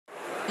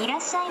いらっ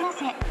しゃいま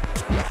せ。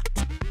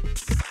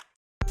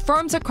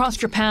 Firms across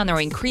Japan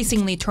are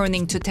increasingly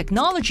turning to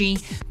technology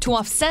to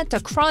offset a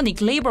chronic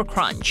labor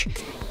crunch.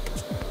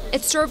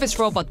 Its service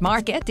robot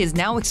market is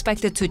now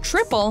expected to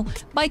triple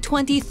by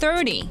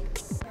 2030.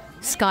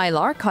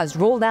 Skylark has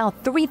rolled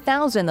out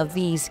 3,000 of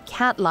these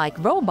cat-like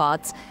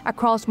robots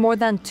across more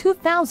than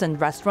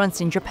 2,000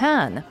 restaurants in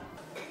Japan.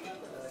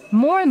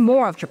 More and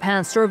more of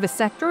Japan's service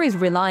sector is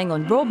relying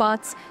on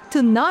robots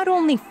to not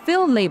only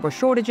fill labor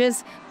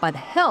shortages, but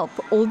help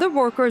older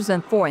workers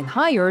and foreign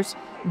hires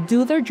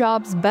do their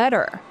jobs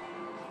better.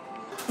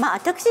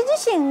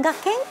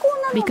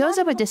 Because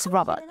of this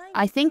robot,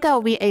 I think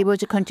I'll be able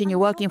to continue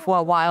working for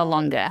a while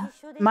longer.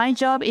 My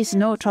job is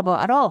no trouble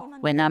at all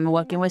when I'm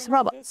working with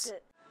robots.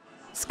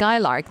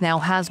 Skylark now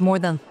has more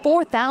than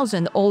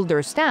 4,000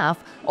 older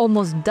staff,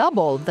 almost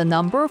double the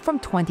number from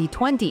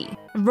 2020.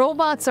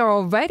 Robots are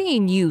already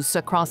in use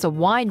across a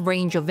wide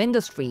range of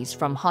industries,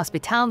 from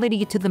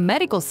hospitality to the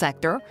medical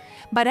sector,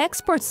 but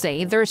experts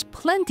say there's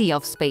plenty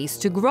of space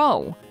to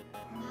grow.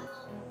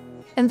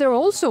 And they're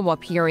also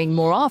appearing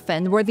more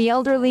often where the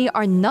elderly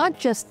are not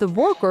just the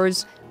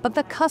workers, but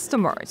the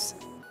customers.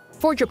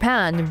 For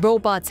Japan,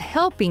 robots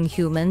helping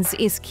humans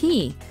is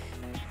key.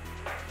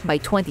 By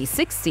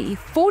 2060,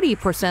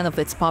 40% of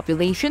its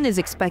population is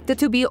expected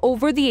to be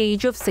over the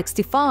age of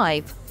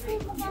 65.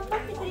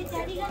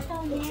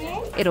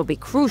 It'll be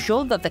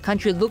crucial that the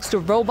country looks to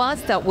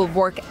robots that will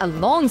work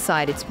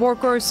alongside its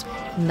workers,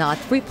 not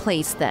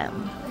replace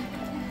them.